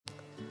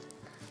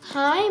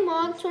Hi,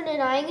 Monson,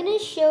 and I'm going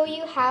to show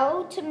you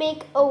how to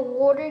make a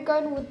water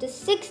gun with the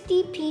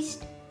 60-piece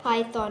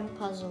Python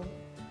puzzle.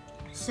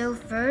 So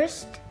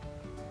first,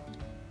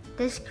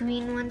 this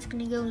green one's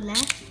going to go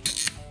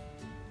left,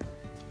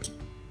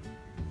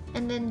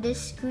 and then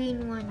this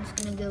green one's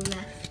going to go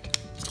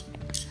left.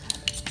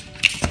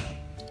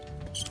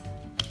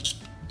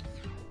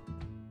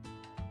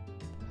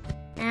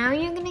 Now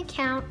you're going to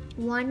count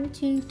 1,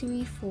 2,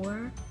 3,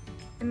 4,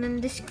 and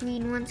then this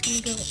green one's going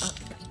to go up.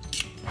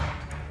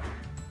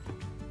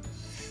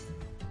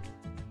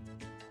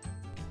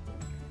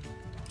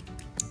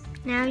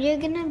 Now you're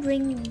gonna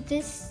bring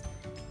this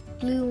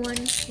blue one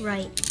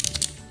right.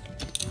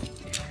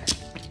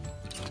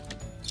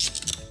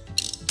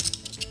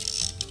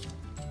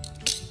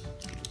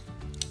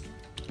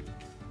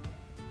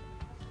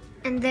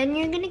 And then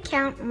you're gonna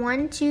count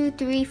 1, 2,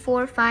 3,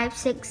 4, 5,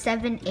 6,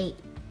 7, 8.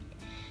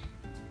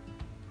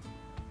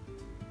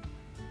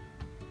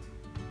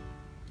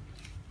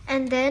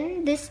 And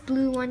then this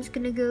blue one's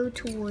gonna go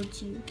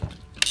towards you.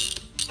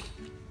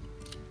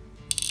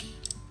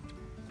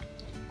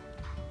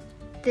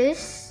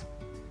 This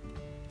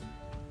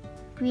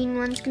green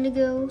one's gonna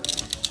go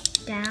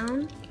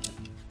down.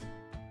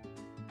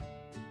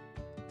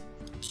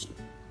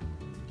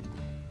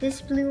 This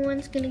blue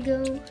one's gonna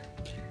go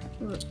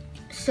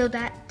so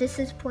that this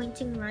is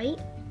pointing right.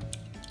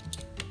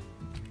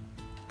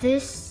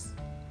 This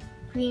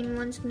green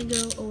one's gonna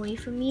go away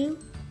from you.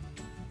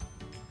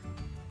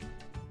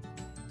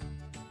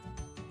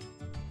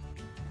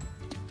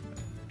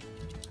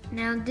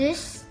 Now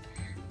this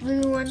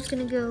blue one's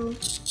gonna go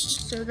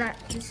so that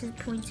this is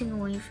pointing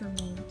away from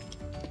you.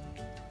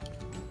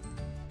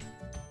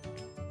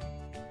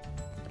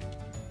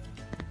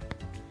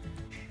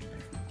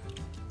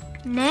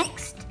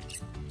 Next,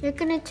 you're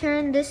gonna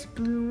turn this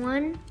blue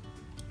one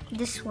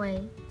this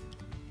way.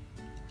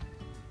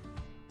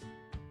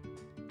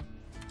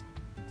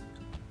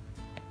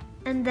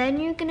 And then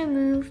you're gonna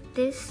move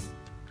this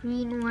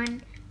green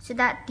one so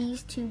that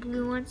these two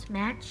blue ones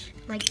match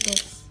like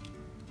this.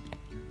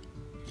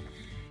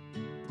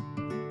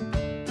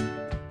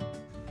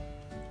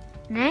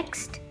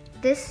 Next,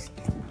 this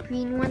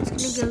green one's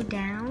gonna go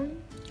down.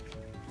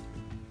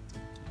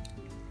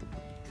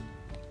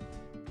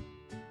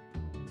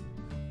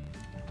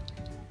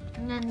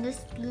 And then this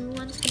blue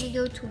one's gonna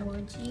go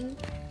towards you.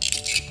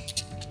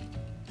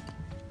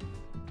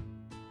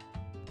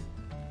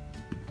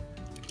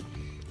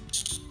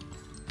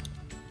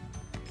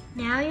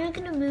 Now you're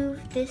gonna move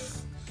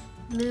this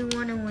blue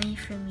one away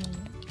from you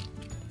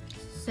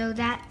so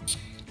that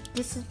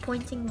this is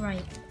pointing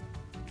right.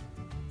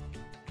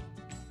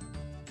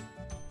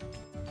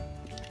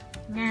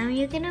 Now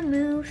you're gonna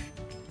move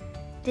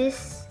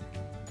this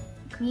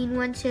green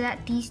one so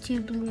that these two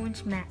blue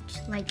ones match,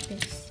 like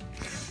this.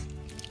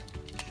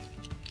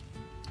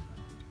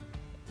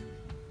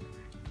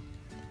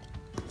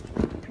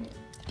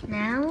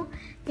 Now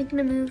you're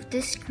gonna move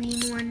this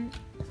green one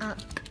up.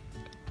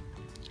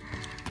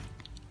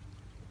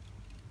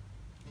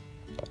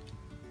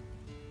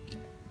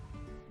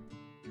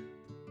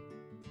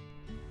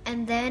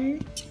 And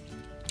then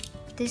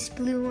this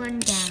blue one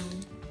down.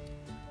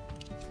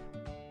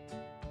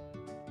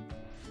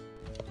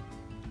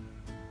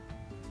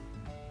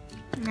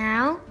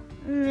 Now,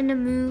 I'm gonna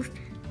move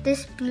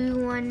this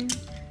blue one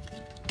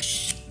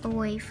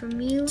away from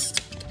you.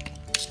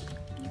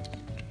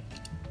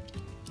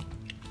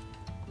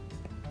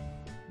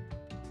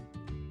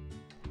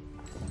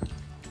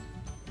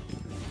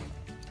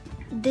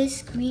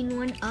 This green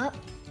one up.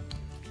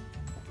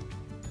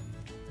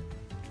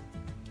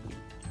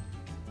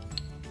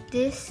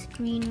 This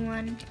green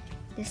one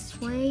this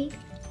way.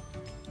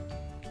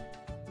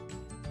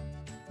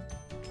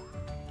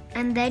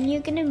 And then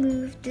you're gonna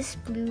move this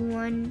blue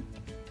one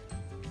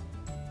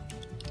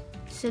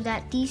so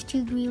that these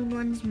two green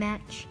ones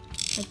match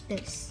like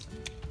this.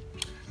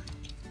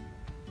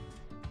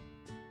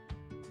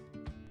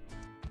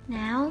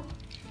 Now,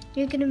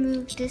 you're gonna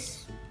move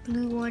this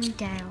blue one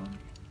down.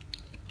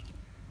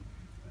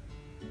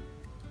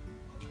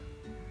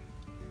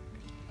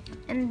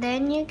 And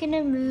then you're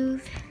gonna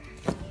move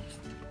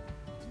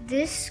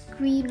this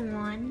green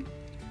one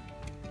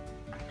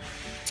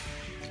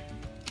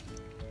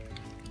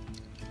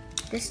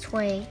this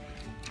way.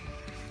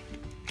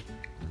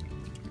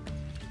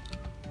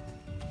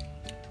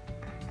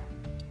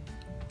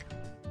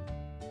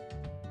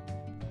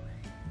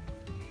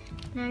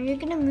 Now you're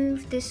gonna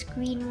move this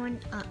green one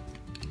up.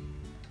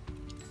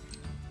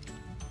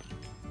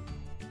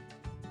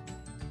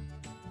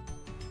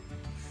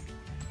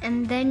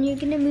 And then you're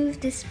gonna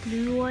move this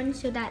blue one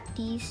so that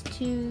these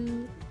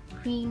two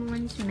green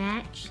ones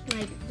match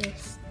like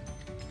this.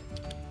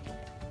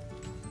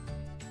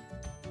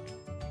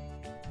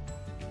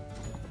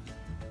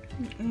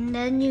 And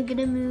then you're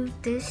gonna move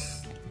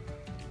this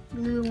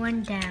blue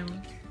one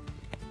down.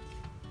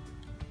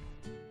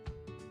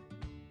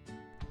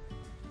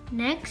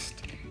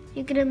 Next,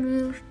 you're gonna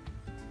move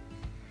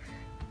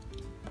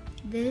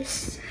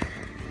this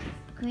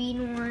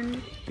green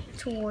one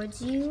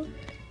towards you.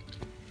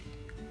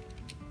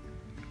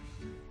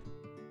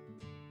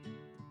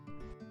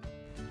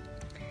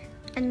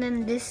 And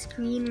then this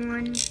green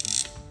one,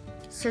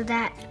 so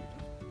that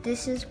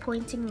this is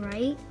pointing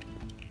right.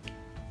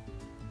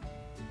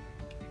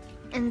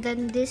 And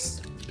then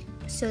this,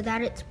 so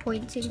that it's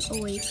pointing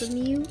away from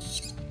you.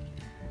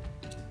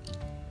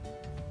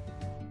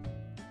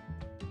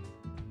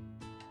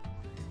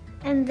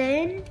 And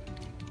then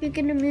you're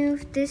gonna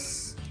move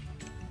this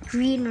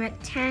green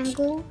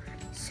rectangle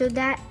so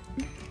that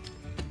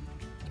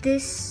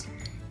these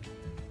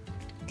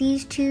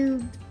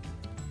two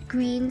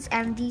greens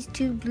and these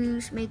two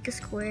blues make a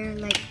square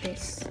like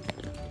this.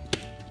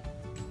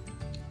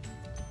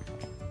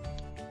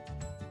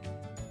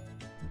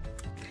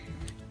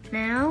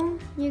 Now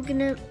you're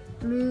gonna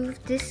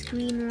move this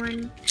green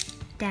one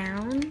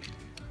down.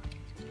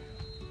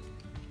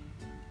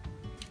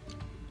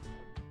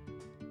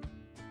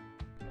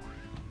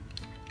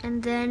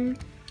 And then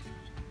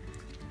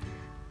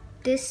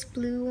this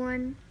blue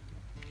one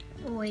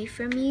away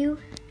from you.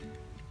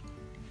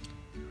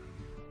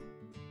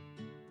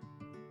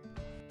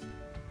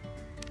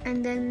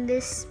 And then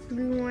this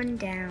blue one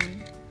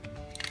down.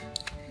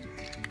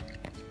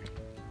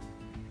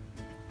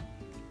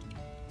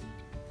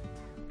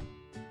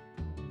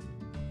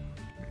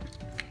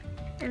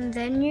 And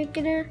then you're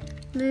gonna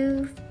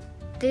move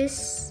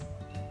this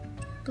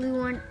blue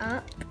one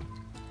up.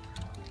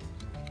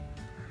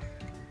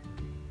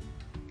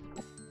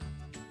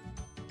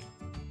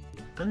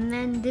 And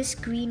then this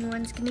green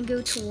one's gonna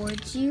go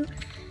towards you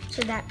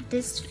so that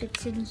this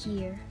fits in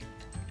here.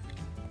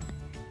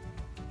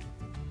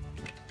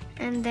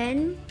 And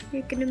then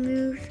you're gonna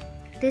move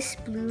this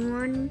blue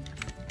one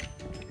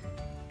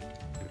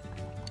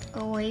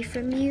away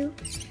from you.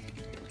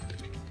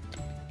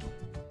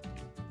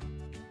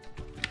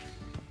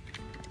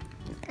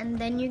 And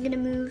then you're gonna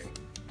move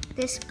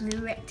this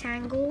blue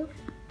rectangle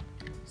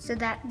so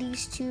that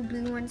these two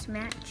blue ones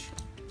match,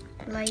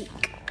 like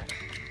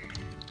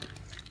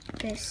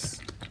this.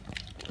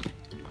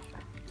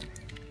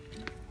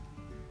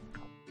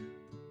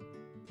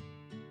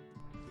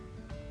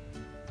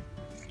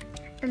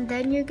 And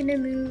then you're gonna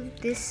move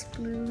this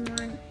green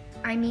one,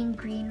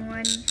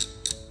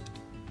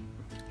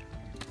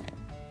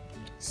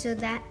 so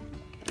that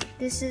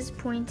this is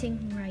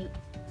pointing right.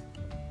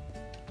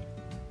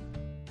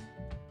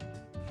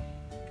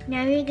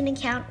 Now you're gonna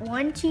count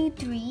 1, 2,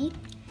 3,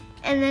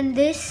 and then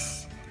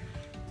this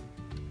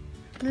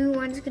blue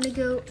one's gonna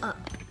go up.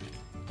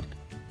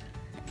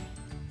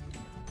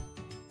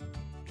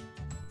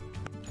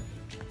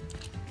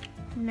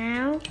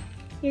 Now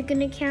you're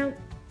gonna count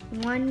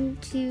 1,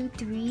 2,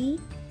 3,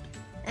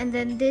 and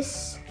then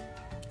this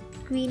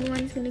green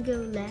one's gonna go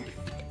left.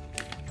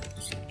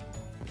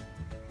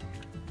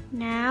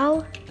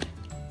 Now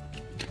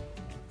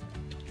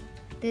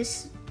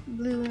this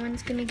blue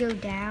one's gonna go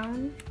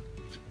down.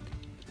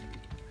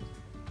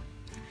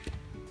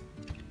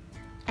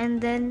 And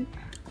then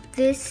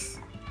this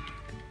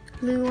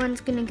blue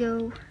one's gonna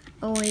go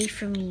away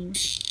from you.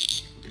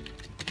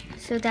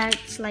 So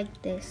that's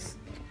like this.